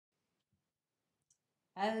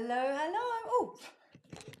Hello, hello. Oh,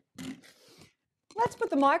 let's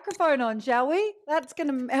put the microphone on, shall we? That's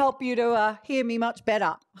going to help you to hear me much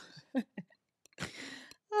better.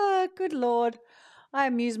 Oh, good Lord. I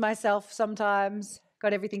amuse myself sometimes.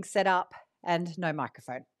 Got everything set up and no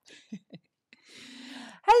microphone.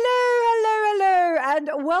 Hello, and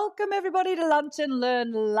welcome everybody to Lunch and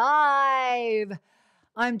Learn Live.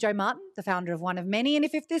 I'm Jo Martin, the founder of One of Many, and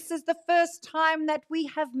if this is the first time that we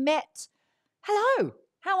have met, hello,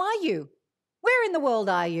 how are you? Where in the world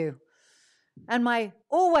are you? And my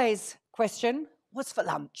always question, what's for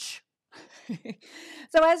lunch?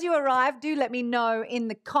 So as you arrive, do let me know in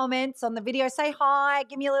the comments on the video. Say hi,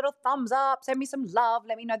 give me a little thumbs up, send me some love,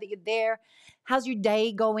 let me know that you're there. How's your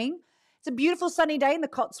day going? It's a beautiful sunny day in the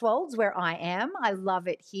Cotswolds where I am. I love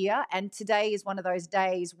it here. And today is one of those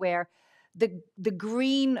days where the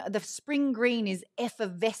green, the spring green is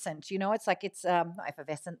effervescent. You know, it's like it's not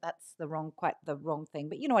effervescent. That's quite the wrong thing.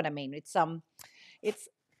 But you know what I mean. It's let's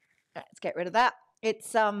get rid of that.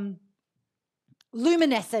 It's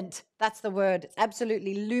luminescent. That's the word. It's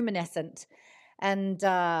absolutely luminescent. And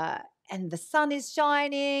the sun is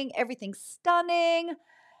shining. Everything's stunning.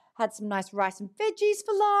 Had some nice rice and veggies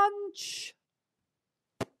for lunch.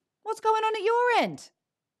 What's going on at your end?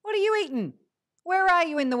 What are you eating? Where are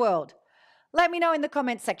you in the world? Let me know in the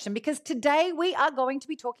comments section, because today we are going to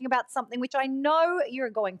be talking about something which I know you're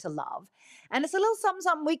going to love. And it's a little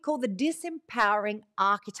something we call the disempowering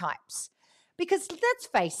archetypes. Because let's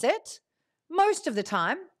face it, most of the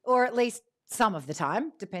time, or at least some of the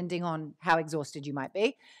time, depending on how exhausted you might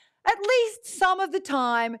be, at least some of the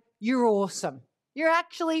time, you're awesome. You're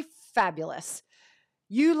actually fabulous.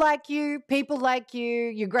 You like you, people like you,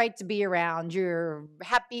 you're great to be around, you're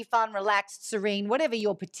happy, fun, relaxed, serene, whatever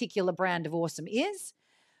your particular brand of awesome is.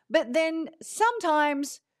 But then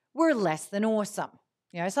sometimes we're less than awesome.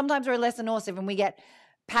 You know, sometimes we're less than awesome and we get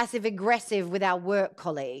passive aggressive with our work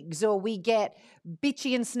colleagues, or we get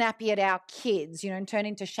bitchy and snappy at our kids, you know, and turn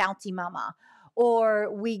into shouty mama.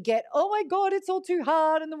 Or we get, oh my God, it's all too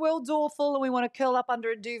hard and the world's awful, and we want to curl up under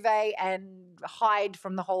a duvet and hide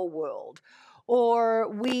from the whole world. Or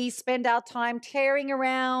we spend our time tearing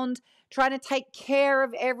around, trying to take care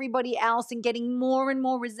of everybody else and getting more and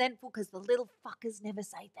more resentful because the little fuckers never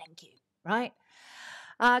say thank you, right?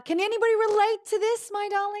 Can anybody relate to this, my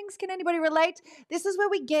darlings? Can anybody relate? This is where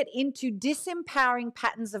we get into disempowering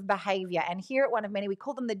patterns of behavior. And here at One of Many, we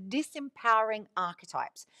call them the disempowering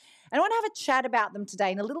archetypes. And I want to have a chat about them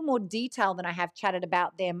today in a little more detail than I have chatted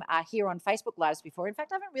about them here on Facebook Lives before. In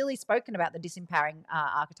fact, I haven't really spoken about the disempowering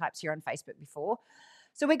archetypes here on Facebook before.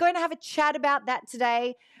 So we're going to have a chat about that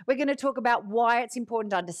today. We're going to talk about why it's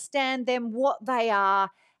important to understand them, what they are,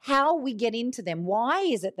 how we get into them. Why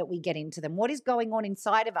is it that we get into them? What is going on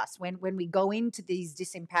inside of us when we go into these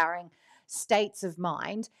disempowering states of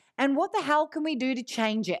mind? And what the hell can we do to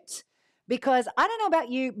change it? Because I don't know about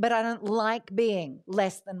you, but I don't like being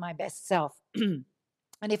less than my best self. And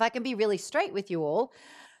if I can be really straight with you all,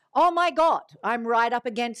 oh my God, I'm right up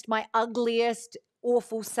against my ugliest,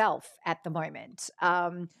 awful self at the moment.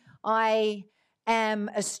 I am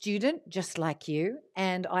a student just like you,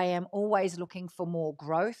 and I am always looking for more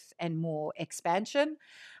growth and more expansion.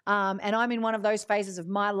 And I'm in one of those phases of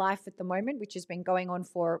my life at the moment, which has been going on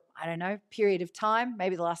for, I don't know, period of time,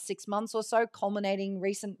 maybe the last 6 months or so, culminating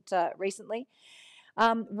recently,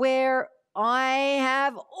 where I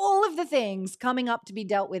have all of the things coming up to be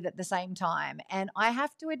dealt with at the same time. And I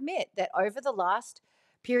have to admit that over the last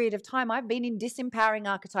period of time, I've been in disempowering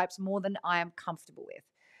archetypes more than I am comfortable with.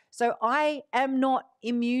 So I am not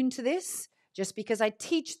immune to this. Just because I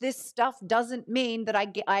teach this stuff doesn't mean that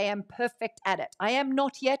I am perfect at it. I am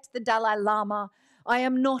not yet the Dalai Lama. I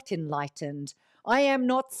am not enlightened. I am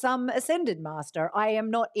not some ascended master. I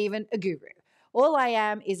am not even a guru. All I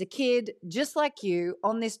am is a kid just like you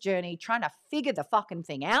on this journey trying to figure the fucking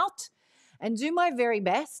thing out and do my very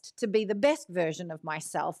best to be the best version of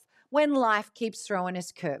myself when life keeps throwing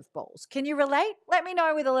us curveballs. Can you relate? Let me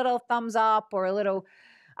know with a little thumbs up or a little,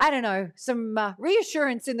 I don't know, some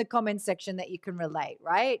reassurance in the comment section that you can relate,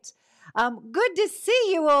 right? Good to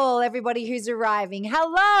see you all, everybody who's arriving.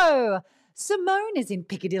 Hello. Simone is in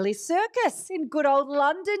Piccadilly Circus in good old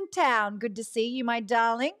London town. Good to see you, my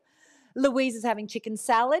darling. Louise is having chicken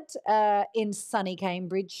salad in sunny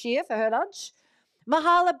Cambridgeshire for her lunch.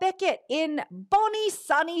 Mahala Beckett in bonny,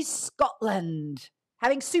 sunny Scotland,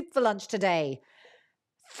 having soup for lunch today.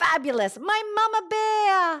 Fabulous. My mama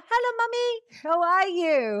bear. Hello, mummy. How are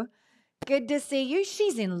you? Good to see you.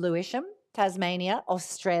 She's in Lewisham, Tasmania,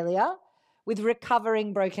 Australia, with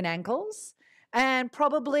recovering broken ankles and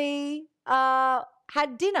probably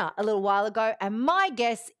had dinner a little while ago. And my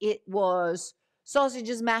guess, it was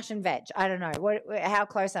sausages, mash, and veg. I don't know. How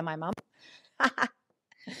close am I, Mum?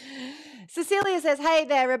 Cecilia says, hey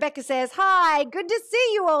there. Rebecca says, hi, good to see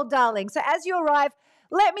you all, darling. So as you arrive,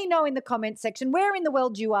 let me know in the comments section where in the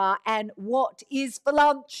world you are and what is for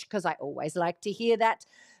lunch, because I always like to hear that,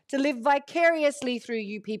 to live vicariously through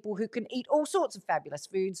you people who can eat all sorts of fabulous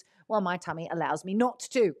foods while my tummy allows me not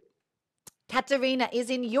to. Katerina is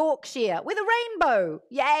in Yorkshire with a rainbow.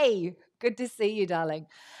 Yay. Good to see you, darling.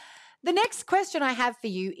 The next question I have for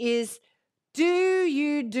you is, do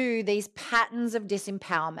you do these patterns of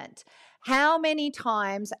disempowerment? How many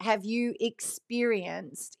times have you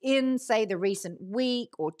experienced in, say, the recent week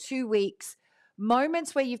or 2 weeks,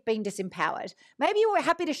 moments where you've been disempowered? Maybe you were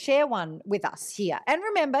happy to share one with us here. And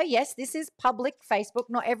remember, yes, this is public Facebook.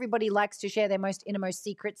 Not everybody likes to share their most innermost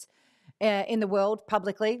secrets in the world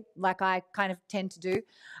publicly, like I kind of tend to do.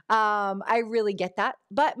 I really get that.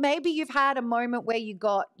 But maybe you've had a moment where you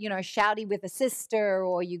got, shouty with a sister,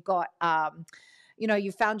 or you got,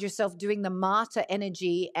 you found yourself doing the martyr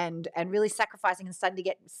energy and really sacrificing and starting to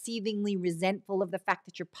get seethingly resentful of the fact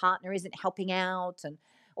that your partner isn't helping out,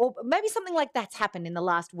 or maybe something like that's happened in the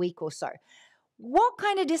last week or so. What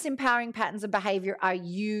kind of disempowering patterns of behavior are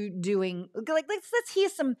you doing? Like, let's hear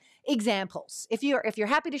some examples. If you're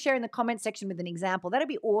happy to share in the comment section with an example, that'd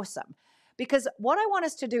be awesome. Because what I want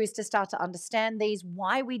us to do is to start to understand these,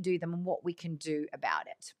 why we do them, and what we can do about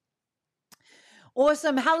it.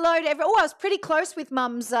 Awesome. Hello to everyone. Oh, I was pretty close with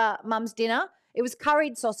Mum's dinner. It was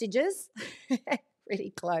curried sausages. Pretty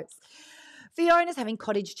close. Fiona's having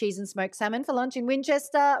cottage cheese and smoked salmon for lunch in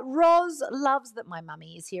Winchester. Roz loves that my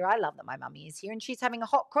mummy is here. I love that my mummy is here. And she's having a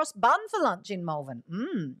hot cross bun for lunch in Malvern.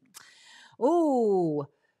 Ooh.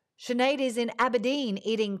 Sinead is in Aberdeen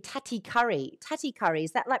eating tatty curry. Tatty curry,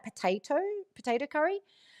 is that like potato curry?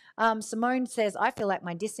 Simone says, I feel like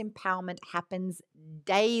my disempowerment happens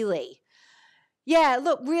daily. Yeah,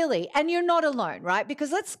 look, really. And you're not alone, right?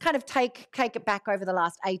 Because let's kind of take it back over the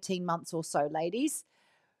last 18 months or so, ladies.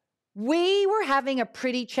 We were having a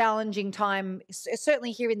pretty challenging time,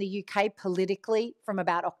 certainly here in the UK politically, from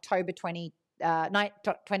about October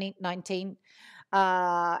 2019.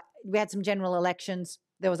 We had some general elections.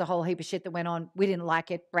 There was a whole heap of shit that went on. We didn't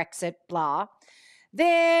like it. Brexit, blah.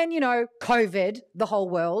 Then, COVID, the whole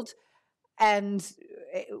world. And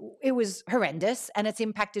it was horrendous, and it's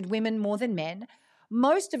impacted women more than men.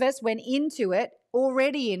 Most of us went into it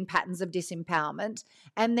already in patterns of disempowerment.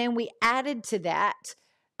 And then we added to that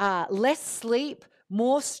less sleep,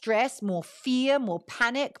 more stress, more fear, more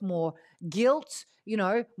panic, more guilt,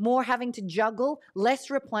 more having to juggle, less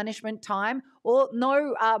replenishment time, or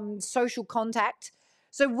no social contact.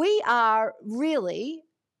 So we are really,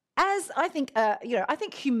 as I think, I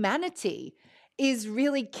think humanity is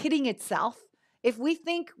really kidding itself if we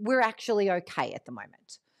think we're actually okay at the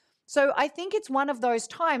moment. So I think it's one of those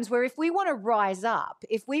times where if we want to rise up,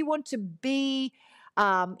 if we want to be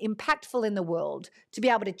impactful in the world, to be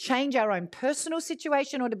able to change our own personal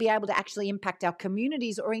situation, or to be able to actually impact our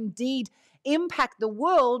communities, or indeed impact the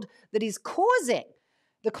world that is causing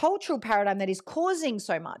the cultural paradigm that is causing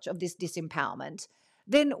so much of this disempowerment,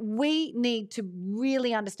 then we need to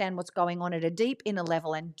really understand what's going on at a deep inner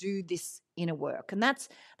level and do this inner work. And that's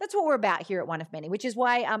what we're about here at One of Many, which is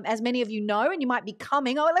why, as many of you know, and you might be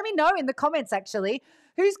coming, let me know in the comments actually,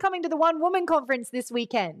 who's coming to the One Woman Conference this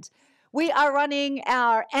weekend. We are running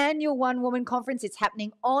our annual One Woman Conference. It's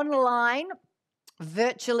happening online,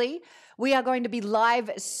 virtually. We are going to be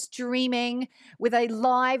live streaming with a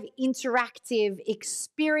live interactive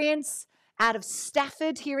experience out of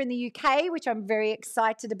Stafford here in the UK, which I'm very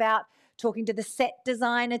excited about. Talking to the set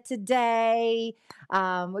designer today.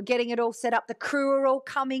 We're getting it all set up. The crew are all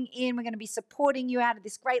coming in. We're going to be supporting you out of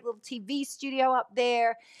this great little TV studio up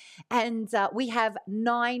there. And we have over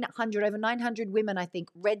 900 women, I think,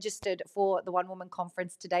 registered for the One Woman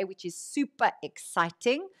Conference today, which is super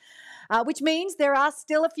exciting, which means there are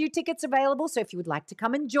still a few tickets available. So if you would like to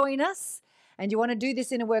come and join us and you want to do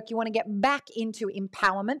this inner work, you want to get back into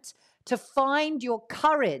empowerment, to find your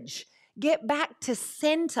courage, get back to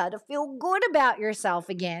center, to feel good about yourself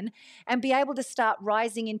again, and be able to start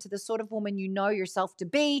rising into the sort of woman you know yourself to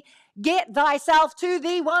be, get thyself to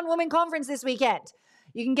the One Woman Conference this weekend.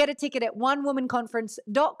 You can get a ticket at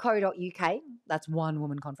onewomanconference.co.uk. That's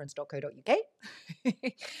onewomanconference.co.uk.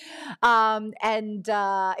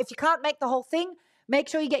 If you can't make the whole thing, make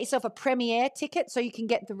sure you get yourself a premiere ticket so you can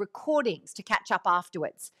get the recordings to catch up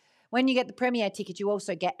afterwards. When you get the premiere ticket, you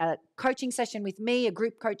also get a coaching session with me, a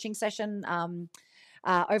group coaching session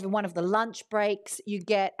over one of the lunch breaks. You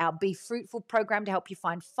get our Be Fruitful program to help you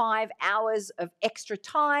find 5 hours of extra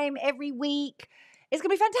time every week. It's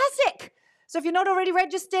going to be fantastic. So if you're not already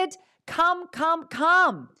registered, come.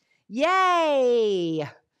 Yay.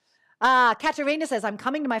 Katerina says, I'm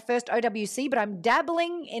coming to my first OWC, but I'm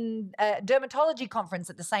dabbling in a dermatology conference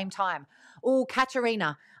at the same time. Oh,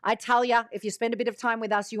 Katerina, I tell you, if you spend a bit of time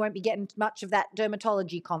with us, you won't be getting much of that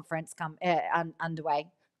dermatology conference underway.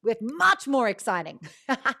 With much more exciting.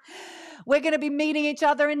 We're going to be meeting each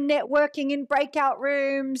other and networking in breakout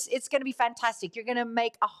rooms. It's going to be fantastic. You're going to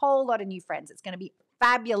make a whole lot of new friends. It's going to be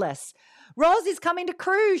fabulous. Rose is coming to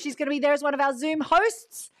Crew. She's going to be there as one of our Zoom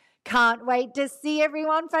hosts. Can't wait to see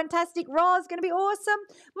everyone. Fantastic. Roz, going to be awesome.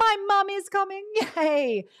 My mum is coming.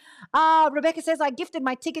 Yay. Rebecca says, I gifted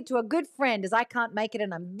my ticket to a good friend as I can't make it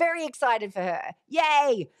and I'm very excited for her.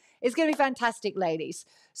 Yay. It's going to be fantastic, ladies.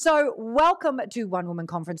 So welcome to One Woman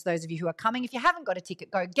Conference, those of you who are coming. If you haven't got a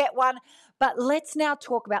ticket, go get one. But let's now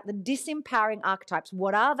talk about the disempowering archetypes.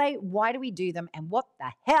 What are they? Why do we do them? And what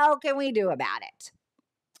the hell can we do about it?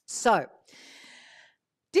 So,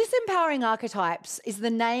 disempowering archetypes is the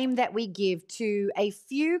name that we give to a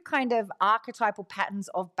few kind of archetypal patterns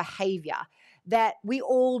of behavior that we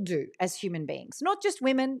all do as human beings. Not just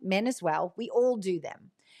women, men as well. We all do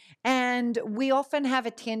them. And we often have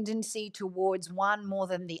a tendency towards one more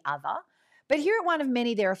than the other. But here at One of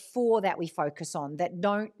Many, there are 4 that we focus on that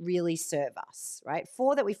don't really serve us, right?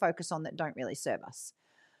 4 that we focus on that don't really serve us.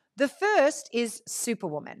 The first is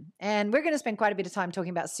Superwoman, and we're going to spend quite a bit of time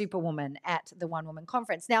talking about Superwoman at the One Woman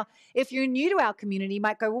Conference. Now, if you're new to our community, you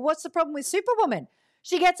might go, well, what's the problem with Superwoman?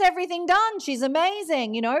 She gets everything done. She's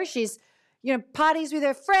amazing. She's, parties with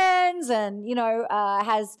her friends and,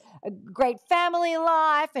 has a great family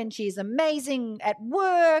life and she's amazing at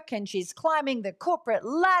work and she's climbing the corporate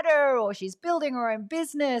ladder or she's building her own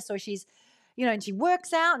business or she's, and she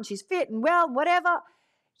works out and she's fit and well, whatever.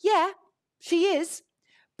 Yeah, she is.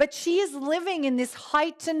 But she is living in this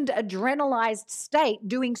heightened adrenalized state,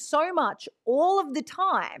 doing so much all of the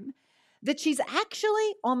time that she's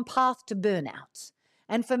actually on path to burnout.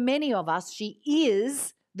 And for many of us, she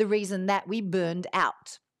is the reason that we burned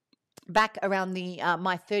out. Back around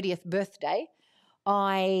my 30th birthday,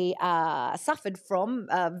 I suffered from,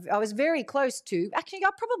 I was very close to, actually I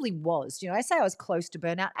probably was, I say I was close to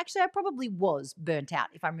burnout. Actually, I probably was burnt out,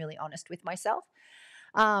 if I'm really honest with myself.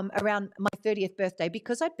 Around my 30th birthday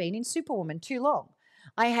because I'd been in Superwoman too long.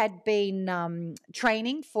 I had been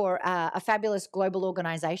training for a fabulous global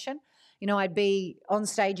organization. I'd be on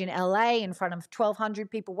stage in LA in front of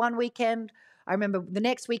 1,200 people one weekend. I remember the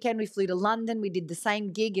next weekend we flew to London. We did the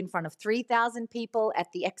same gig in front of 3,000 people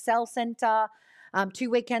at the Excel Centre. 2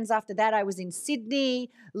 weekends after that, I was in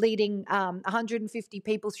Sydney leading 150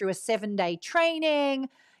 people through a 7-day training.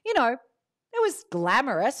 It was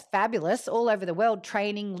glamorous, fabulous, all over the world,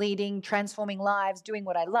 training, leading, transforming lives, doing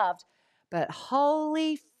what I loved. But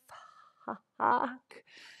holy fuck,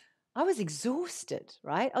 I was exhausted,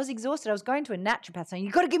 right? I was exhausted. I was going to a naturopath saying,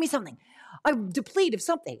 you've got to give me something. I'm depleted of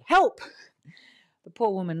something. Help. The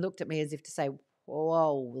poor woman looked at me as if to say,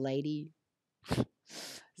 whoa, lady,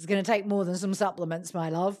 it's going to take more than some supplements, my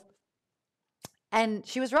love. And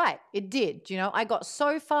she was right. It did. I got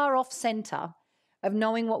so far off center of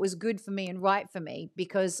knowing what was good for me and right for me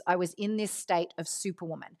because I was in this state of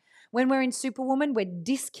Superwoman. When we're in Superwoman, we're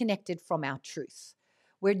disconnected from our truth.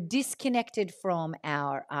 We're disconnected from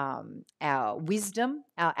our wisdom,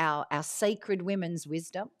 our sacred women's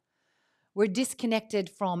wisdom. We're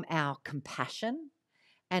disconnected from our compassion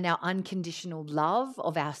and our unconditional love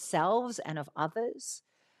of ourselves and of others.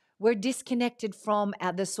 We're disconnected from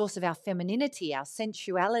the source of our femininity, our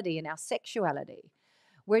sensuality and our sexuality.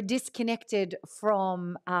 We're disconnected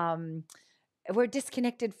from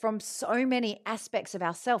so many aspects of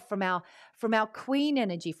ourselves, from our queen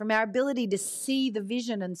energy, from our ability to see the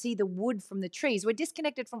vision and see the wood from the trees. We're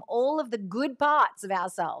disconnected from all of the good parts of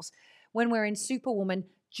ourselves when we're in Superwoman,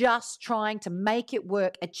 just trying to make it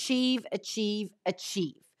work, achieve.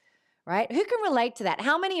 Right? Who can relate to that?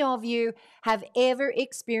 How many of you have ever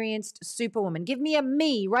experienced Superwoman? Give me a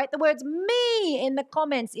me. Write the words me in the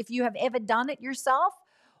comments if you have ever done it yourself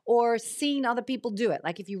or seen other people do it,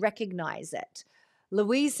 like if you recognize it.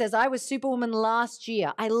 Louise says, I was Superwoman last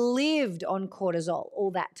year. I lived on cortisol all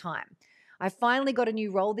that time. I finally got a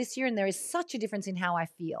new role this year and there is such a difference in how I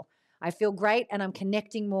feel. I feel great and I'm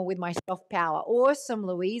connecting more with my self-power. Awesome,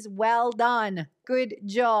 Louise. Well done. Good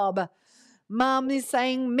job. Mum is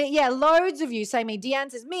saying me. Yeah, loads of you say me. Deanne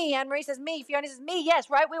says me. Anne-Marie says me. Fiona says me. Yes,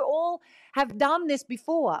 right? We all have done this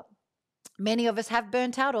before. Many of us have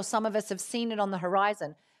burnt out or some of us have seen it on the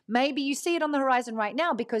horizon. Maybe you see it on the horizon right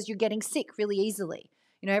now because you're getting sick really easily.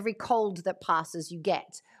 every cold that passes you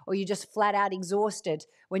get, or you're just flat out exhausted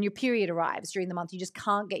when your period arrives during the month. You just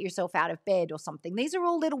can't get yourself out of bed or something. These are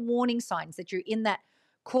all little warning signs that you're in that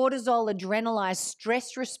cortisol, adrenalized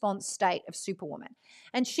stress response state of Superwoman.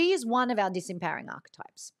 And she is one of our disempowering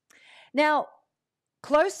archetypes. Now,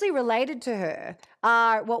 closely related to her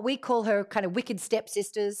are what we call her kind of wicked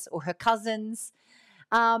stepsisters or her cousins.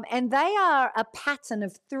 And they are a pattern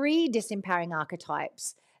of 3 disempowering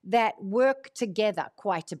archetypes that work together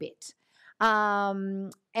quite a bit.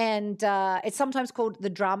 It's sometimes called the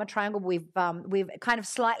drama triangle. We've kind of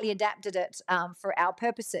slightly adapted it for our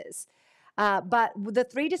purposes. But the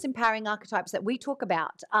 3 disempowering archetypes that we talk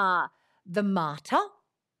about are the martyr.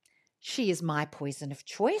 She is my poison of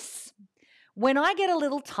choice. When I get a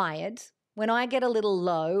little tired, when I get a little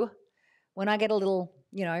low, when I get a little,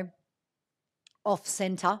 off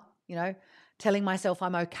center, telling myself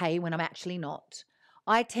I'm okay when I'm actually not,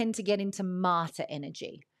 I tend to get into martyr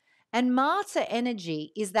energy. And martyr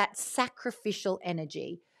energy is that sacrificial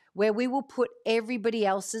energy where we will put everybody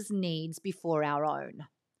else's needs before our own.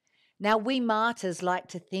 Now, we martyrs like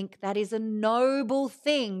to think that is a noble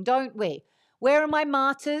thing, don't we? Where are my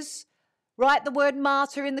martyrs? Write the word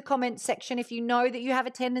martyr in the comments section if you know that you have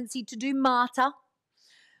a tendency to do martyr.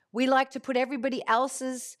 We like to put everybody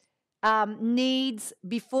else's needs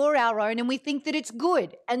before our own, and we think that it's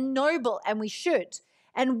good and noble, and we should.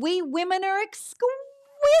 And we women are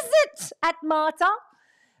exquisite at martyr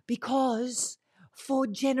because for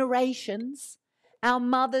generations, our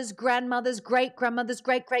mothers, grandmothers, great-grandmothers,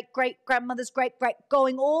 great-great-great-grandmothers, great-great,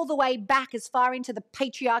 going all the way back as far into the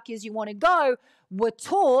patriarchy as you want to go, were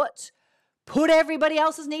taught, put everybody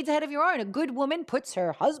else's needs ahead of your own. A good woman puts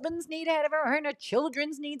her husband's need ahead of her and her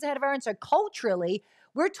children's needs ahead of her. And so culturally,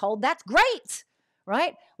 we're told that's great,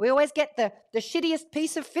 right? We always get the shittiest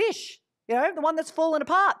piece of fish, the one that's fallen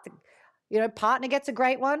apart. Partner gets a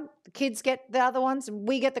great one, the kids get the other ones, and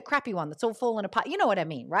we get the crappy one that's all fallen apart. You know what I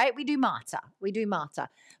mean, right? We do martyr.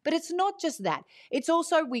 But it's not just that. It's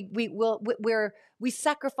also we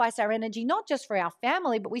sacrifice our energy not just for our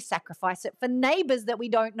family, but we sacrifice it for neighbors that we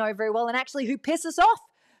don't know very well and actually who piss us off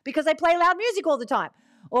because they play loud music all the time.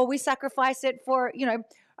 Or we sacrifice it for,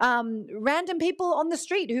 random people on the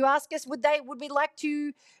street who ask us, would we like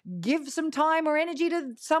to give some time or energy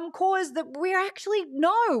to some cause that we're actually,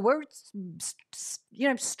 we're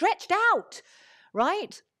stretched out,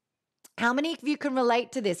 right? How many of you can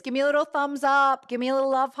relate to this? Give me a little thumbs up. Give me a little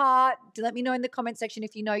love heart. Let me know in the comment section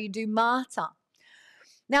if you know you do martyr.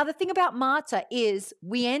 Now, the thing about martyr is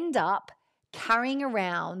we end up carrying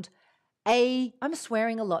around I'm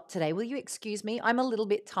swearing a lot today. Will you excuse me? I'm a little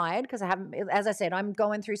bit tired because as I said, I'm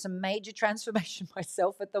going through some major transformation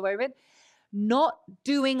myself at the moment. Not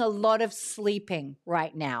doing a lot of sleeping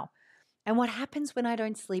right now. And what happens when I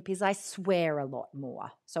don't sleep is I swear a lot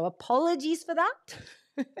more. So apologies for that.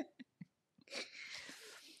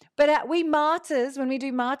 But we martyrs, when we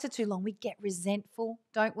do martyr too long, we get resentful,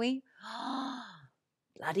 don't we?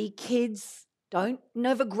 Bloody kids.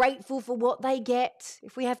 Never grateful for what they get.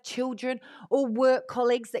 If we have children or work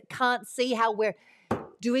colleagues that can't see how we're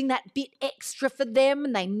doing that bit extra for them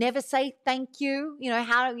and they never say thank you,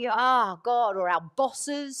 or our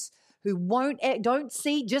bosses who don't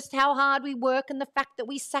see just how hard we work and the fact that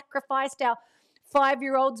we sacrificed our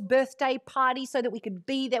 5-year-old's birthday party so that we could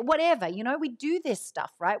be there, whatever, we do this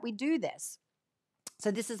stuff, right? We do this.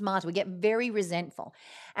 So this is martyr. We get very resentful.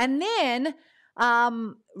 And then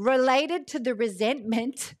related to the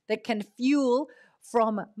resentment that can fuel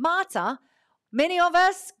from martyr, many of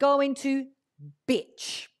us go into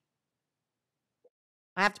bitch.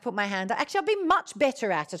 I have to put my hand up. Actually, I've been much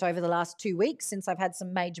better at it over the last 2 weeks since I've had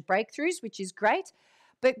some major breakthroughs, which is great.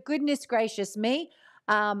 But goodness gracious me,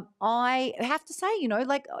 I have to say,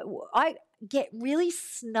 I get really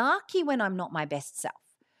snarky when I'm not my best self.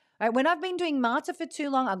 Right? When I've been doing martyr for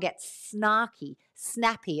too long, I'll get snarky,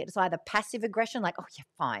 snappy. It's either passive aggression, like, oh, yeah,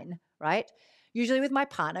 fine, right? Usually with my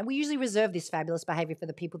partner, we usually reserve this fabulous behavior for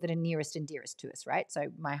the people that are nearest and dearest to us, right?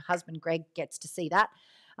 So my husband, Greg, gets to see that.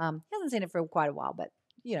 He hasn't seen it for quite a while, but,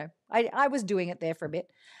 I was doing it there for a bit.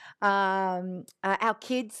 Our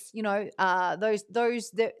kids,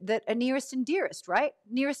 those that are nearest and dearest, right?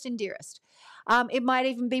 Nearest and dearest. It might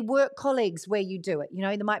even be work colleagues where you do it.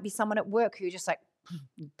 There might be someone at work who just like,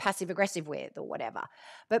 passive aggressive with or whatever.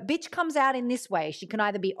 But bitch comes out in this way. She can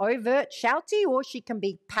either be overt, shouty, or she can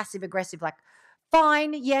be passive aggressive, like,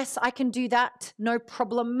 fine, yes, I can do that, no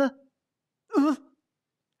problem.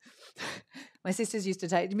 My sisters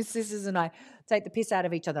and I take the piss out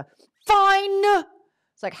of each other. Fine.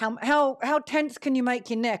 It's like, how tense can you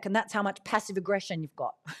make your neck? And that's how much passive aggression you've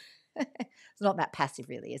got. It's not that passive,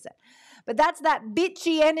 really, is it? But that's that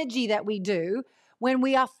bitchy energy that we do when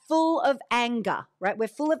we are full of anger, right? We're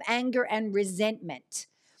full of anger and resentment.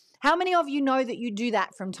 How many of you know that you do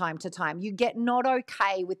that from time to time? You get not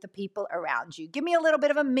okay with the people around you. Give me a little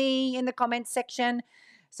bit of a me in the comments section.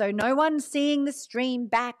 So no one seeing the stream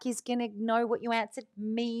back is going to know what you answered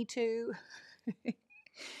me to.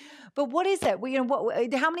 But what is it?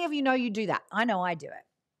 How many of you know you do that? I know I do it.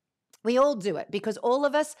 We all do it because all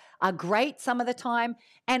of us are great some of the time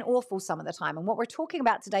and awful some of the time. And what we're talking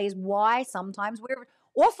about today is why sometimes we're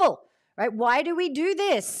awful, right? Why do we do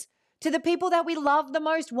this to the people that we love the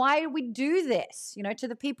most? Why do we do this, to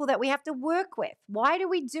the people that we have to work with? Why do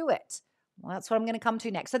we do it? Well, that's what I'm going to come to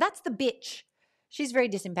next. So that's the bitch. She's very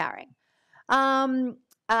disempowering.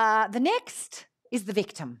 The next is the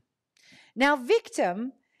victim. Now,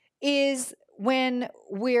 victim is when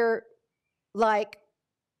we're like,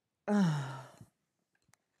 it's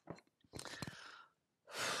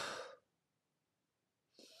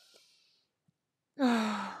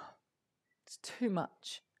too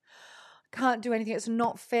much. I can't do anything. It's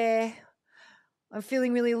not fair. I'm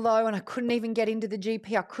feeling really low and I couldn't even get into the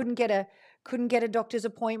GP. I couldn't get a doctor's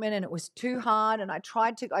appointment and it was too hard. And I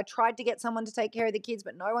tried to get someone to take care of the kids,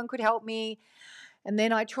 but no one could help me. And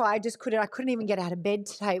then I couldn't even get out of bed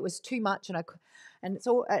today. It was too much. And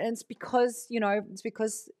it's because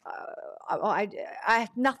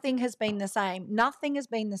nothing has been the same. Nothing has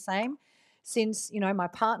been the same since, my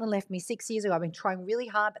partner left me 6 years ago. I've been trying really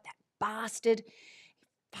hard, but that bastard,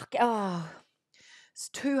 it's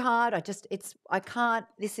too hard. I can't,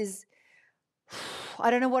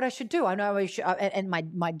 I don't know what I should do. I know I should, and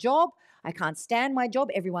my job, I can't stand my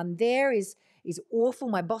job. Everyone there is awful.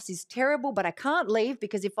 My boss is terrible, but I can't leave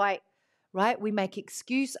because we make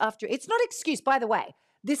excuse after. It's not excuse, by the way.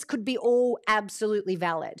 This could be all absolutely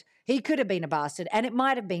valid. He could have been a bastard, and it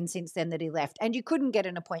might have been since then that he left, and you couldn't get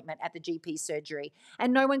an appointment at the GP surgery,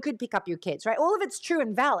 and no one could pick up your kids, right? All of it's true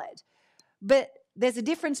and valid, but there's a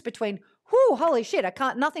difference between, whoo, holy shit,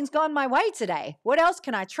 nothing's gone my way today. What else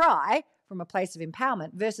can I try from a place of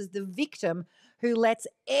empowerment versus the victim who lets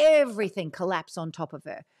everything collapse on top of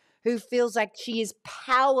her, who feels like she is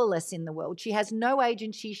powerless in the world. She has no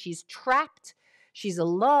agency. She's trapped. She's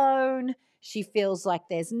alone. She feels like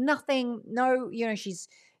there's nothing, she's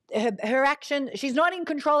her action. She's not in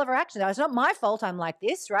control of her action. It's not my fault I'm like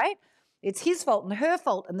this, right? It's his fault and her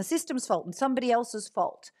fault and the system's fault and somebody else's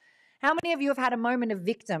fault. How many of you have had a moment of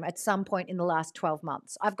victim at some point in the last 12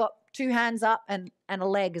 months? I've got 2 hands up and a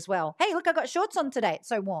leg as well. Hey, look, I got shorts on today. It's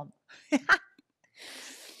so warm. We've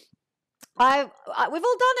all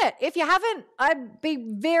done it. If you haven't, I'd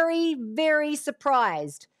be very, very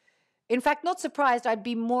surprised. In fact, not surprised. I'd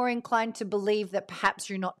be more inclined to believe that perhaps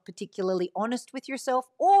you're not particularly honest with yourself,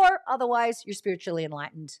 or otherwise you're spiritually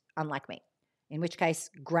enlightened, unlike me. In which case,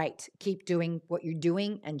 great. Keep doing what you're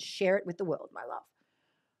doing and share it with the world, my love.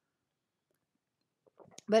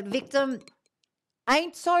 But victim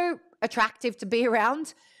ain't so attractive to be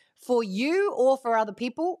around for you or for other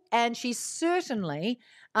people, and she certainly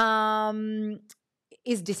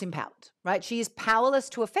is disempowered, right? She is powerless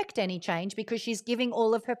to affect any change because she's giving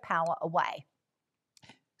all of her power away.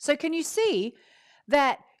 So can you see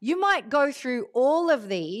that you might go through all of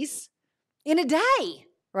these in a day,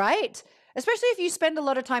 right? Especially if you spend a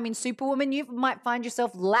lot of time in Superwoman, you might find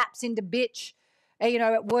yourself lapse into bitch,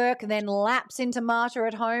 at work, and then lapse into martyr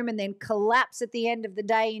at home, and then collapse at the end of the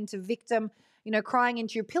day into victim, crying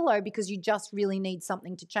into your pillow because you just really need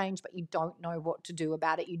something to change, but you don't know what to do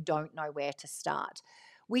about it. You don't know where to start.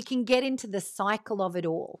 We can get into the cycle of it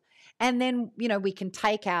all. And then, we can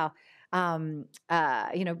take our, if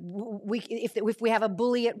we have a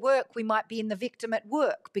bully at work, we might be in the victim at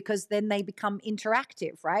work because then they become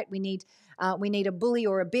interactive, right? We need a bully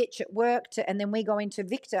or a bitch at work and then we go into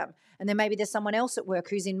victim. And then maybe there's someone else at work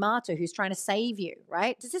who's in martyr, who's trying to save you,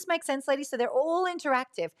 right? Does this make sense, ladies? So they're all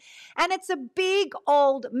interactive. And it's a big,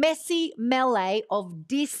 old, messy melee of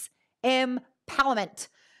disempowerment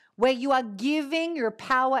where you are giving your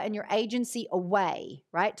power and your agency away,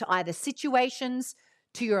 right, to either situations,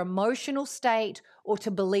 to your emotional state, or to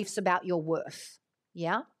beliefs about your worth,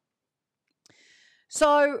 yeah?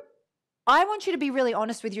 So I want you to be really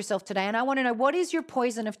honest with yourself today, and I want to know, what is your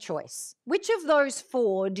poison of choice? Which of those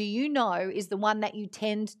 4 do you know is the one that you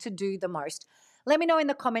tend to do the most? Let me know in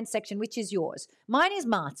the comments section which is yours. Mine is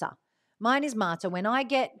martyr. When I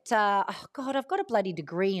get, I've got a bloody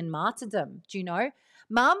degree in martyrdom. Do you know?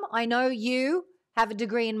 Mum, I know you have a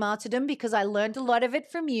degree in martyrdom because I learned a lot of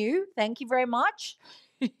it from you. Thank you very much.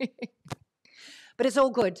 But it's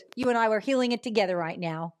all good. You and I, we're healing it together right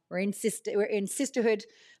now. We're in sisterhood.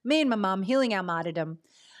 Me and my mum healing our martyrdom.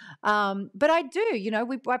 But I do,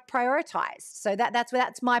 I prioritize. So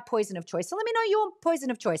that's my poison of choice. So let me know your poison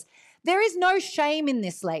of choice. There is no shame in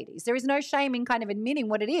this, ladies. There is no shame in kind of admitting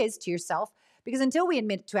what it is to yourself, because until we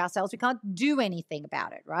admit it to ourselves, we can't do anything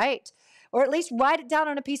about it, right? Or at least write it down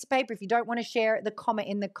on a piece of paper if you don't want to share the comment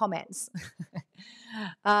in the comments.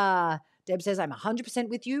 Deb says, I'm 100%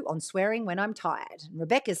 with you on swearing when I'm tired. And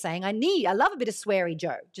Rebecca's saying, I love a bit of sweary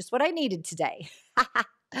Joe, just what I needed today.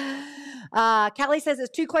 Callie says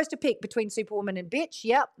it's too close to pick between Superwoman and bitch.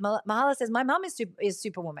 Yep. Mahala says my mum is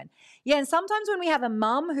Superwoman. Yeah, and sometimes when we have a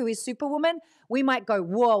mum who is Superwoman, we might go,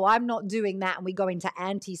 whoa, I'm not doing that, and we go into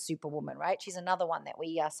anti-Superwoman, right? She's another one that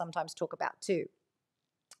we sometimes talk about too.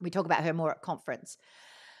 We talk about her more at conference.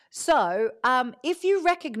 So if you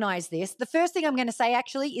recognize this, the first thing I'm going to say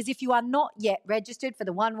actually is if you are not yet registered for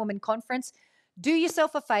the One Woman Conference, do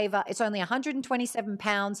yourself a favor. It's only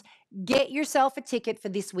 £127. Get yourself a ticket for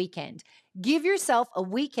this weekend. Give yourself a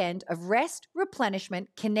weekend of rest, replenishment,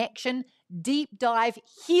 connection, deep dive,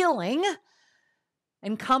 healing,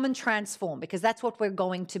 and come and transform, because that's what we're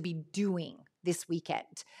going to be doing this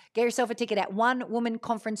weekend. Get yourself a ticket at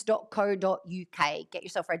onewomanconference.co.uk. Get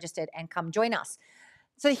yourself registered and come join us.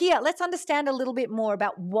 So here, let's understand a little bit more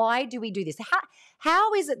about why do we do this?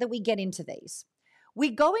 How is it that we get into these?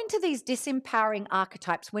 We go into these disempowering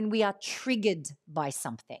archetypes when we are triggered by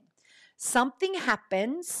something. Something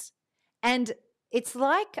happens, and it's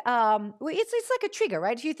like it's like a trigger,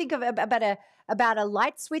 right? If you think of about a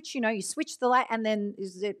light switch, you switch the light, and then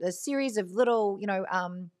there's a series of little,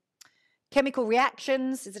 chemical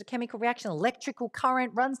reactions. Is it a chemical reaction? Electrical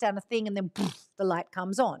current runs down the thing, and then poof, the light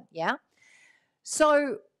comes on. Yeah.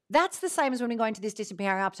 So that's the same as when we go into this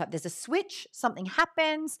disempowering archetype. There's a switch, something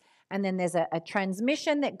happens, and then there's a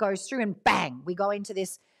transmission that goes through, and bang, we go into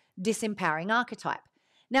this disempowering archetype.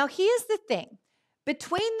 Now, here's the thing.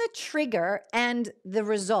 Between the trigger and the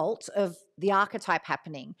result of the archetype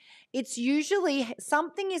happening, it's usually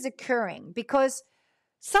something is occurring, because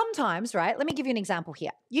sometimes, right, let me give you an example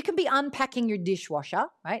here. You can be unpacking your dishwasher,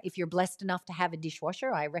 right? If you're blessed enough to have a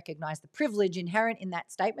dishwasher, I recognize the privilege inherent in that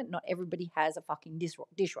statement. Not everybody has a fucking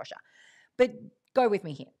dishwasher. But go with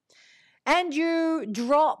me here. And you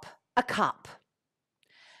drop a cup.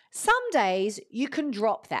 Some days you can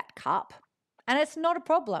drop that cup and it's not a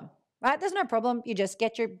problem, right? There's no problem. You just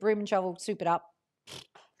get your broom and shovel, soup it up.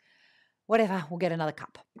 Whatever, we'll get another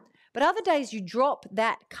cup. But other days you drop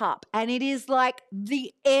that cup and it is like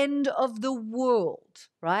the end of the world,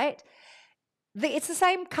 right? It's the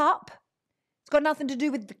same cup. It's got nothing to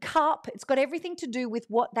do with the cup. It's got everything to do with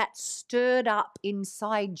what that stirred up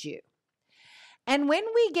inside you. And when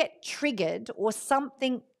we get triggered or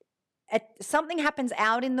something happens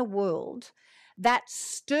out in the world that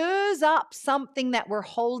stirs up something that we're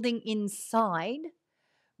holding inside,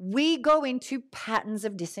 we go into patterns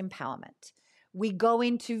of disempowerment. We go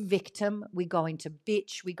into victim, we go into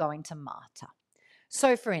bitch, we go into martyr.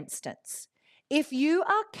 So for instance, if you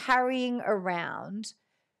are carrying around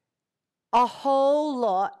a whole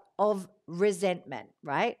lot of resentment,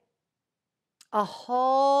 right? A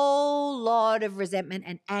whole lot of resentment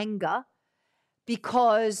and anger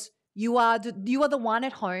because you are the one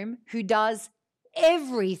at home who does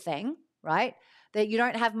everything, right? That you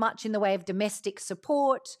don't have much in the way of domestic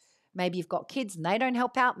support. Maybe you've got kids and they don't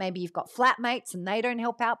help out. Maybe you've got flatmates and they don't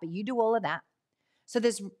help out, but you do all of that. So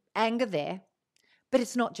there's anger there. But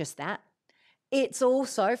it's not just that. It's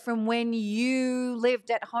also from when you lived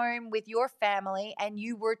at home with your family and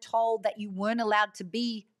you were told that you weren't allowed to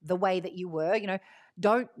be the way that you were.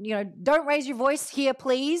 Don't raise your voice here,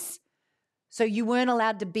 please. So you weren't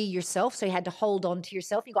allowed to be yourself. So you had to hold on to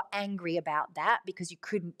yourself. You got angry about that because you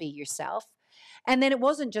couldn't be yourself. And then it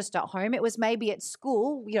wasn't just at home. It was maybe at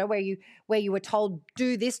school, where you were told,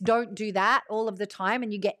 do this, don't do that all of the time.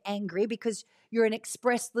 And you get angry because you're an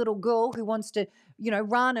express little girl who wants to,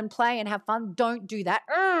 run and play and have fun. Don't do that.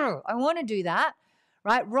 I want to do that,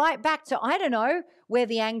 right? Right back to, I don't know, where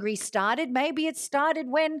the angry started. Maybe it started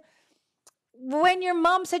when your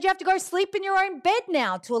mum said you have to go sleep in your own bed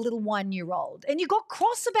now to a little 1-year-old. And you got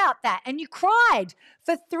cross about that and you cried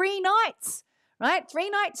for 3 nights, right? 3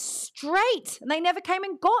 nights straight, and they never came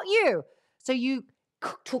and got you. So you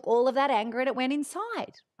took all of that anger and it went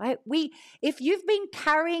inside, right? If you've been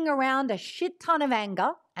carrying around a shit ton of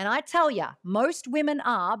anger, and I tell you, most women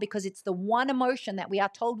are, because it's the one emotion that we are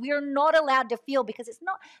told we are not allowed to feel, because it's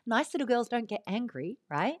not, nice little girls don't get angry,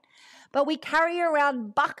 right? But we carry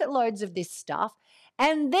around bucket loads of this stuff,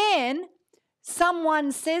 and then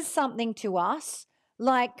someone says something to us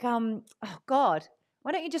like, oh God,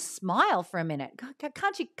 why don't you just smile for a minute?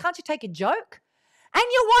 Can't you take a joke? And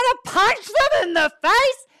you want to punch them in the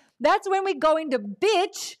face? That's when we go into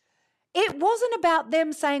bitch, It wasn't about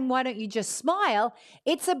them saying, why don't you just smile?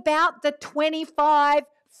 It's about the 25,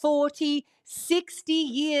 40, 60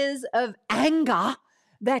 years of anger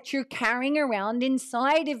that you're carrying around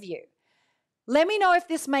inside of you. Let me know if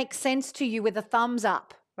this makes sense to you with a thumbs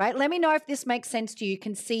up, right? Let me know if this makes sense to you. You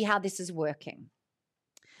can see how this is working.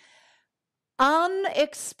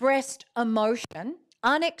 Unexpressed emotion,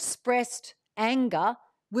 unexpressed anger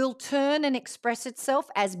will turn and express itself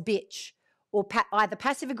as bitch, or either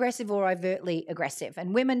passive aggressive or overtly aggressive.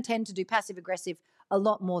 And women tend to do passive aggressive a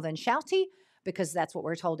lot more than shouty, because that's what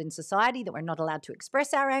we're told in society, that we're not allowed to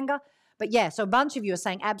express our anger. But yeah, so a bunch of you are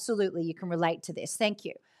saying, absolutely, you can relate to this. Thank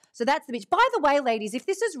you. So that's the bitch. By the way, ladies, if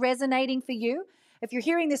this is resonating for you, if you're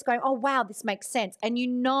hearing this going, oh, wow, this makes sense, and you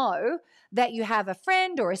know that you have a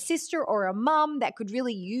friend or a sister or a mum that could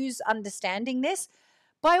really use understanding this,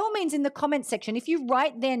 by all means, in the comment section, if you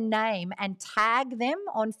write their name and tag them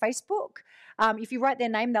on Facebook, if you write their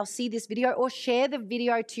name, they'll see this video, or share the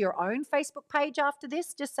video to your own Facebook page after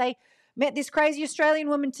this. Just say, met this crazy Australian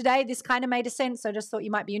woman today. This kind of made a sense. So I just thought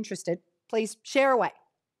you might be interested. Please share away,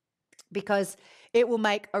 because it will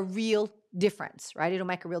make a real difference, right? It'll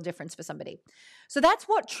make a real difference for somebody. So that's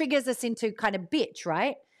what triggers us into kind of bitch,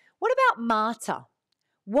 right? What about martyr?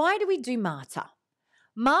 Why do we do martyr?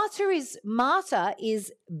 Martyr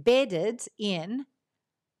is bedded in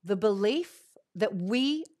the belief that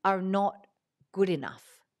we are not good enough,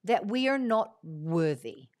 that we are not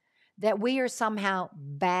worthy, that we are somehow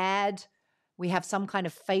bad, we have some kind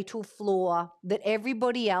of fatal flaw, that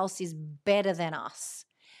everybody else is better than us.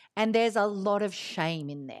 And there's a lot of shame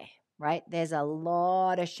in there, right? There's a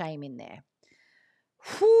lot of shame in there.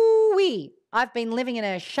 Whoo-wee. I've been living in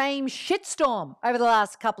a shame shitstorm over the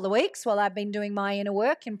last couple of weeks while I've been doing my inner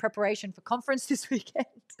work in preparation for conference this weekend.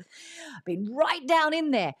 I've been right down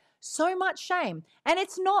in there. So much shame. And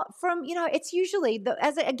it's not from, it's usually,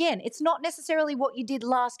 it's not necessarily what you did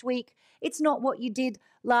last week. It's not what you did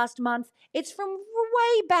last month. It's from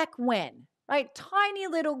way back when, right? Tiny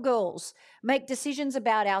little girls make decisions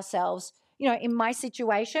about ourselves. In my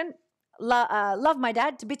situation, love my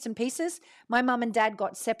dad to bits and pieces. My mum and dad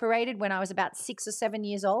got separated when I was about 6 or 7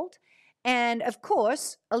 years old. And of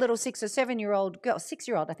course, a little 6 or 7-year-old girl,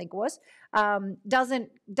 6-year-old I think it was,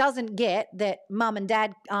 doesn't get that mum and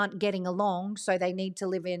dad aren't getting along, so they need to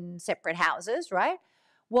live in separate houses, right?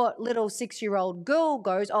 What little 6-year-old girl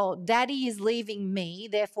goes, oh, daddy is leaving me,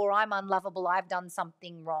 therefore I'm unlovable, I've done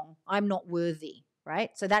something wrong, I'm not worthy,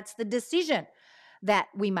 right? So that's the decision that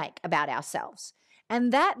we make about ourselves.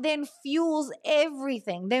 And that then fuels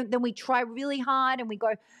everything. Then we try really hard and we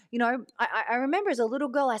go, I remember as a little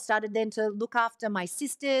girl, I started then to look after my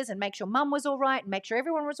sisters and make sure mum was all right and make sure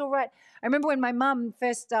everyone was all right. I remember when my mum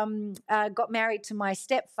first got married to my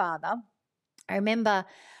stepfather, I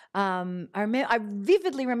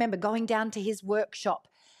vividly remember going down to his workshop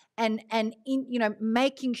and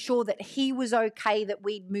making sure that he was okay that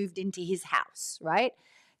we'd moved into his house, right?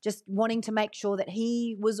 Just wanting to make sure that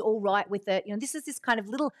he was all right with it. This is this kind of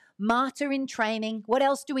little martyr in training. What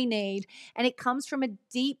else do we need? And it comes from a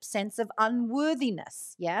deep sense of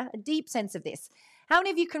unworthiness, yeah? A deep sense of this. How many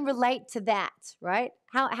of you can relate to that, right?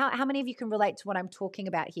 How many of you can relate to what I'm talking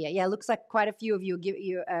about here? Yeah, it looks like quite a few of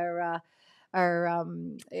you are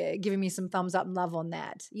giving me some thumbs up and love on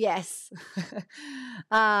that. Yes.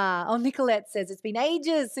 Nicolette says, it's been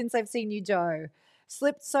ages since I've seen you, Joe.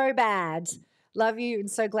 Slipped so bad. Love you and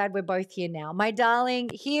so glad we're both here now. My darling,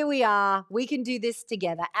 here we are. We can do this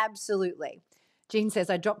together. Absolutely. Jean says,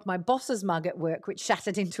 I dropped my boss's mug at work, which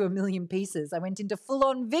shattered into a million pieces. I went into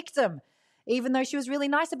full-on victim, even though she was really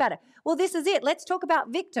nice about it. Well, this is it. Let's talk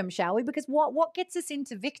about victim, shall we? Because what gets us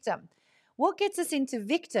into victim? What gets us into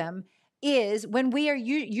victim is when we are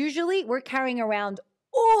usually we're carrying around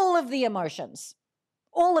all of the emotions,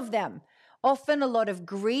 all of them. Often a lot of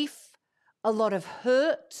grief, a lot of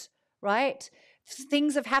hurt, right?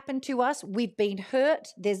 Things have happened to us. We've been hurt.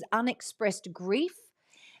 There's unexpressed grief.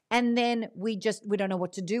 And then we don't know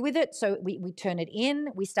what to do with it. So we turn it in.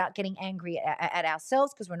 We start getting angry at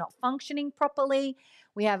ourselves because we're not functioning properly.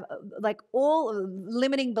 We have all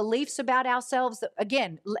limiting beliefs about ourselves that,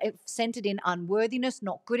 again, centered in unworthiness,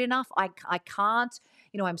 not good enough. I can't,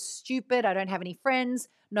 I'm stupid. I don't have any friends.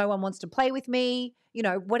 No one wants to play with me.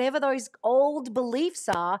 Whatever those old beliefs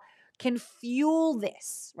are, can fuel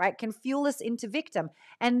this, right? Can fuel us into victim.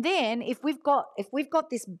 And then if we've got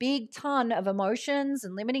this big ton of emotions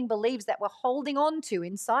and limiting beliefs that we're holding on to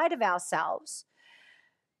inside of ourselves,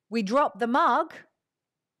 we drop the mug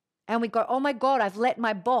and we go, oh my God, I've let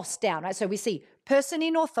my boss down, right? So we see person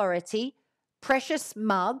in authority, precious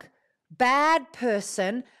mug, bad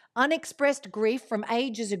person, unexpressed grief from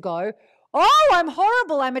ages ago. oh, I'm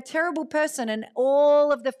horrible, I'm a terrible person, and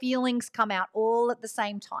all of the feelings come out all at the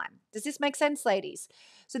same time. Does this make sense, ladies?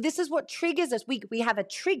 So this is what triggers us. We have a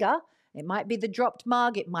trigger. It might be the dropped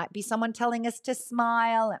mug. It might be someone telling us to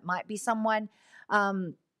smile. It might be someone,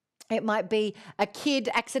 it might be a kid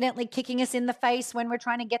accidentally kicking us in the face when we're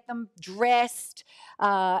trying to get them dressed.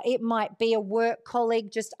 It might be a work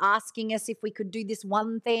colleague just asking us if we could do this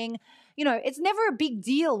one thing. You know, it's never a big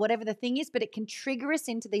deal, whatever the thing is, but it can trigger us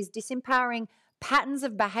into these disempowering patterns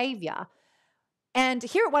of behavior. And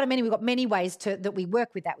here at What a Many, we've got many ways that we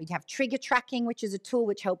work with that. We have trigger tracking, which is a tool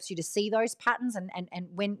which helps you to see those patterns and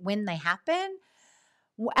when they happen.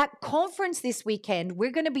 At conference this weekend,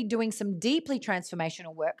 we're going to be doing some deeply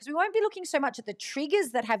transformational work because we won't be looking so much at the triggers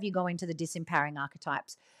that have you go into the disempowering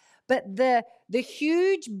archetypes, but the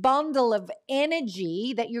huge bundle of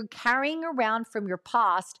energy that you're carrying around from your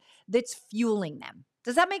past that's fueling them.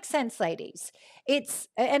 Does that make sense, ladies?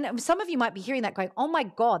 And some of you might be hearing that going, oh my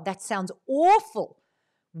God, that sounds awful.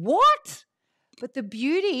 What? But the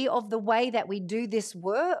beauty of the way that we do this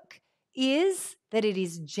work is that it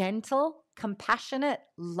is gentle, compassionate,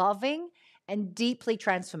 loving, and deeply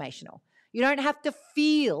transformational. You don't have to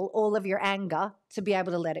feel all of your anger to be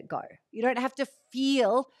able to let it go. You don't have to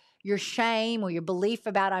feel your shame or your belief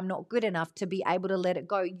about I'm not good enough to be able to let it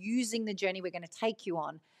go using the journey we're going to take you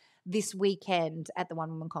on this weekend at the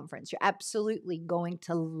One Woman Conference. You're absolutely going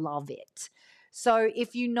to love it. So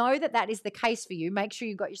if you know that that is the case for you, make sure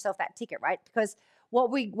you got yourself that ticket, right? Because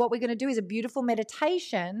what we're going to do is a beautiful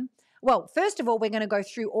meditation. Well, first of all, we're going to go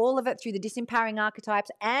through all of it through the disempowering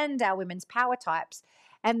archetypes and our women's power types,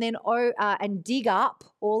 and then and dig up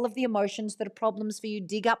all of the emotions that are problems for you,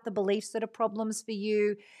 dig up the beliefs that are problems for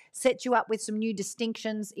you, set you up with some new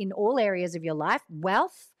distinctions in all areas of your life: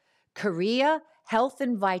 wealth, career, health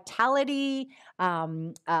and vitality,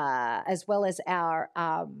 as well as our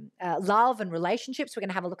love and relationships. We're going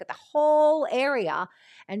to have a look at the whole area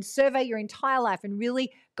and survey your entire life and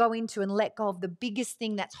really go into and let go of the biggest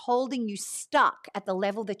thing that's holding you stuck at the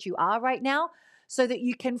level that you are right now, so that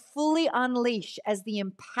you can fully unleash as the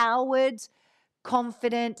empowered,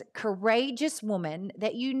 confident, courageous woman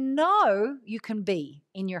that you know you can be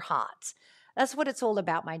in your heart. That's what it's all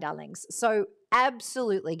about, my darlings. So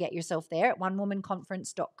absolutely get yourself there at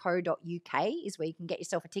onewomanconference.co.uk is where you can get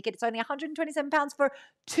yourself a ticket. It's only £127 for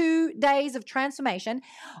 2 days of transformation.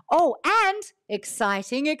 Oh, and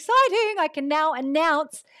exciting, I can now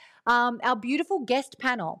announce our beautiful guest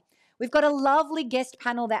panel. We've got a lovely guest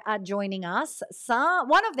panel that are joining us. So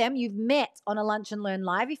one of them you've met on a Lunch and Learn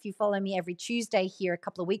Live if you follow me every Tuesday here a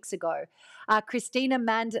couple of weeks ago, Christina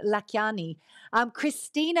Mandlakiani.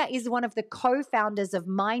 Christina is one of the co-founders of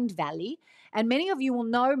Mind Valley, and many of you will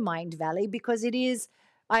know Mind Valley because it is,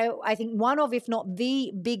 I think, one of, if not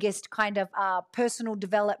the biggest kind of personal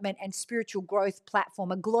development and spiritual growth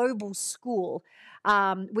platform, a global school,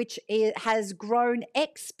 which has grown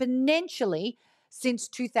exponentially since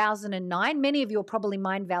 2009. Many of you are probably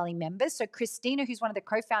Mind Valley members. So Christina, who's one of the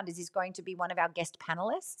co-founders, is going to be one of our guest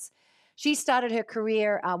panelists. She started her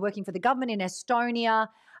career working for the government in Estonia,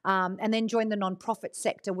 and then joined the nonprofit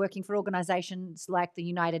sector, working for organizations like the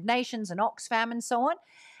United Nations and Oxfam and so on,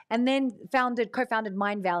 and then co-founded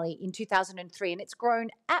Mind Valley in 2003. And it's grown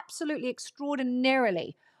absolutely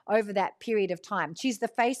extraordinarily over that period of time. She's the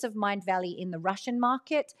face of Mind Valley in the Russian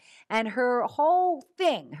market, and her whole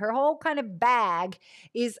thing, her whole kind of bag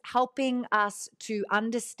is helping us to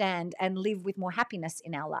understand and live with more happiness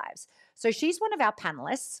in our lives. So she's one of our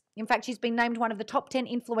panelists. In fact, she's been named one of the top 10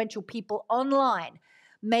 influential people online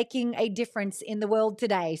making a difference in the world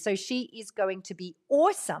today. So she is going to be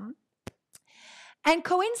awesome. And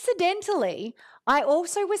coincidentally, I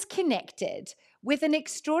also was connected with an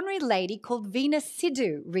extraordinary lady called Veena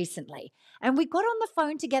Sidhu recently. And we got on the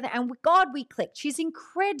phone together and God, we clicked. She's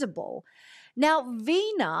incredible. Now,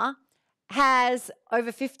 Veena has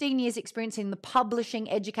over 15 years experience in the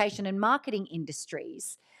publishing, education, and marketing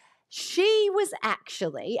industries. She was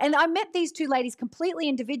actually, and I met these two ladies completely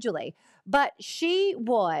individually, but she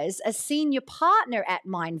was a senior partner at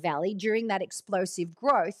Mind Valley during that explosive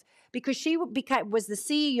growth because she was the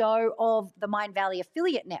CEO of the Mind Valley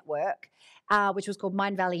affiliate network, which was called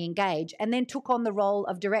Mind Valley Engage, and then took on the role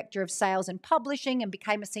of director of sales and publishing and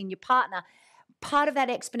became a senior partner, part of that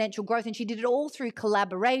exponential growth. And she did it all through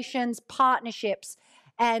collaborations, partnerships,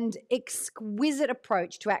 and exquisite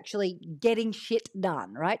approach to actually getting shit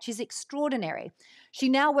done, right? She's extraordinary. She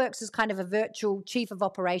now works as kind of a virtual chief of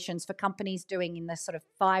operations for companies doing in the sort of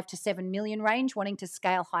 5 to 7 million range, wanting to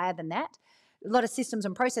scale higher than that. A lot of systems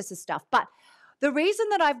and processes stuff. But the reason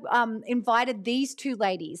that I've invited these two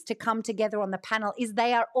ladies to come together on the panel is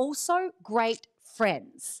they are also great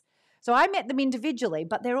friends. So I met them individually,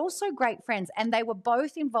 but they're also great friends, and they were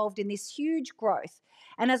both involved in this huge growth.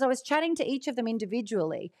 And as I was chatting to each of them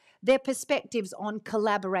individually, their perspectives on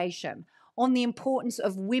collaboration, on the importance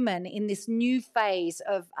of women in this new phase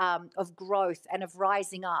of growth and of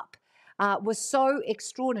rising up, was so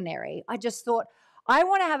extraordinary. I just thought, I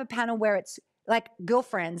want to have a panel where it's like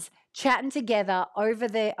girlfriends chatting together over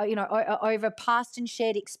over past and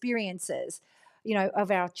shared experiences, of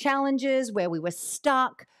our challenges, where we were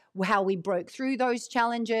stuck, how we broke through those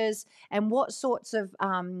challenges, and what sort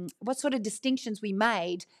of distinctions we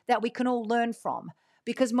made that we can all learn from.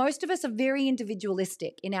 Because most of us are very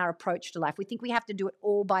individualistic in our approach to life. We think we have to do it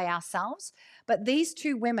all by ourselves. But these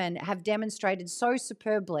two women have demonstrated so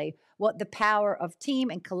superbly what the power of team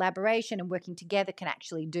and collaboration and working together can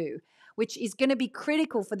actually do, which is going to be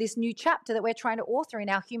critical for this new chapter that we're trying to author in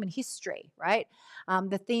our human history, right?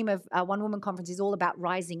 The theme of One Woman Conference is all about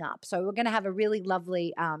rising up. So we're going to have a really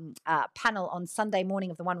lovely panel on Sunday morning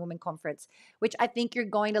of the One Woman Conference, which I think you're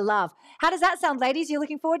going to love. How does that sound, ladies? You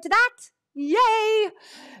looking forward to that? Yay!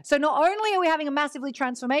 So not only are we having a massively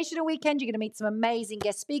transformational weekend, you're going to meet some amazing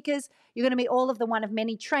guest speakers. You're going to meet all of the one of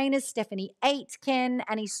many trainers, Stephanie Aitken,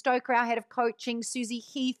 Annie Stoker, our head of coaching, Susie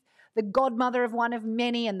Heath, the godmother of one of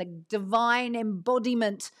many and the divine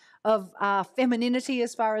embodiment of femininity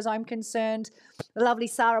as far as I'm concerned. The lovely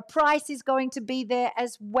Sarah Price is going to be there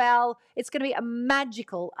as well. It's going to be a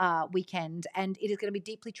magical weekend, and it is going to be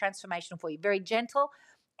deeply transformational for you. Very gentle,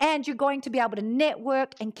 and you're going to be able to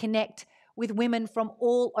network and connect with women from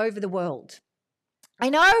all over the world. I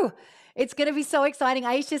know. It's going to be so exciting.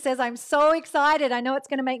 Aisha says, I'm so excited. I know it's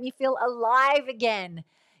going to make me feel alive again.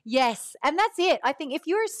 Yes. And that's it. I think if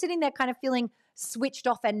you're sitting there kind of feeling switched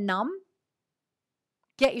off and numb,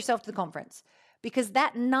 get yourself to the conference, because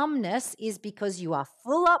that numbness is because you are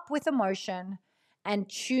full up with emotion and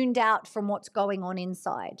tuned out from what's going on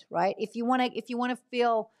inside, right? If you want to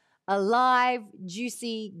feel alive,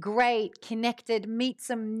 juicy, great, connected, meet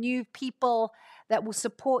some new people that will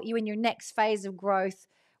support you in your next phase of growth,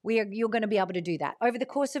 you're going to be able to do that. Over the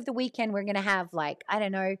course of the weekend, we're going to have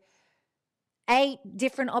 8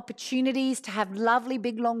 different opportunities to have lovely,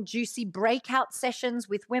 big, long, juicy breakout sessions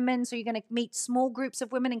with women. So you're going to meet small groups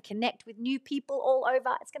of women and connect with new people all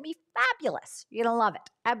over. It's going to be fabulous. You're going to love it.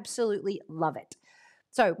 Absolutely love it.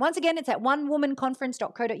 So once again, it's at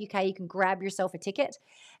onewomanconference.co.uk. You can grab yourself a ticket.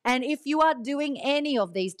 And if you are doing any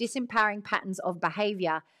of these disempowering patterns of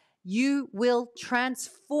behavior, you will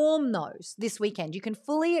transform those this weekend. You can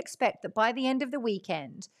fully expect that by the end of the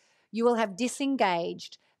weekend, you will have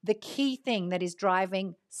disengaged the key thing that is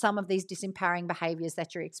driving some of these disempowering behaviors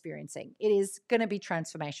that you're experiencing. It is going to be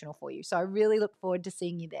transformational for you. So I really look forward to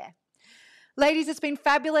seeing you there. Ladies, it's been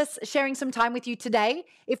fabulous sharing some time with you today.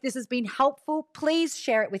 If this has been helpful, please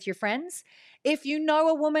share it with your friends. If you know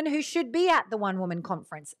a woman who should be at the One Woman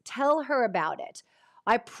Conference, tell her about it.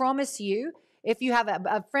 I promise you, if you have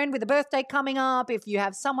a friend with a birthday coming up, if you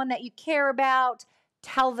have someone that you care about,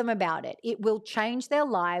 tell them about it. It will change their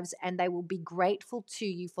lives, and they will be grateful to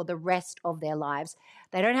you for the rest of their lives.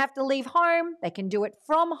 They don't have to leave home. They can do it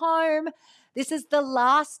from home. This is the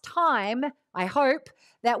last time, I hope,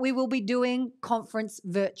 that we will be doing conference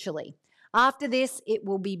virtually. After this, it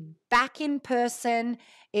will be back in person.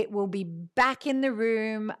 It will be back in the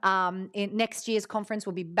room. In next year's conference,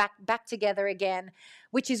 we'll be back together again,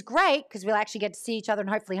 which is great because we'll actually get to see each other and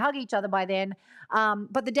hopefully hug each other by then.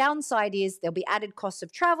 But the downside is there'll be added costs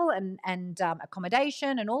of travel and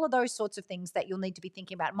accommodation and all of those sorts of things that you'll need to be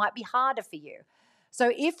thinking about. It might be harder for you. So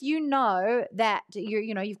if you know that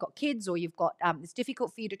you've got kids or you've got it's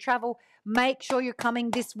difficult for you to travel, make sure you're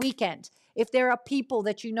coming this weekend. If there are people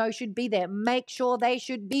that you know should be there, make sure they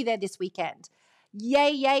should be there this weekend. Yay,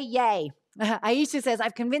 yay, yay. Aisha says,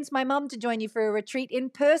 I've convinced my mum to join you for a retreat in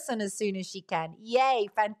person as soon as she can. Yay,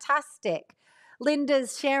 fantastic.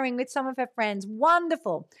 Linda's sharing with some of her friends.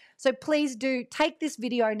 Wonderful. So please do take this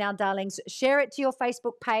video now, darlings. Share it to your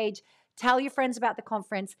Facebook page. Tell your friends about the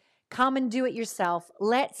conference. Come and do it yourself.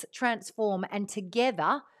 Let's transform. And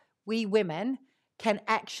together, we women can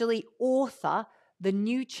actually author the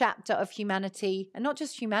new chapter of humanity, and not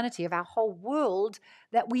just humanity, of our whole world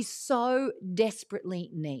that we so desperately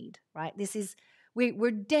need, right?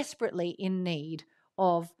 We're desperately in need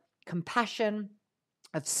of compassion,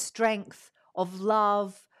 of strength, of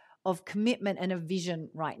love, of commitment, and of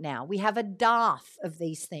vision right now. We have a dearth of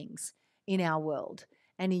these things in our world.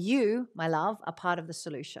 And you, my love, are part of the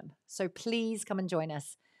solution. So please come and join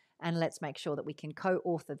us, and let's make sure that we can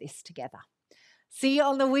co-author this together. See you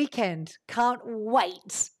on the weekend. Can't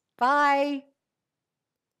wait. Bye.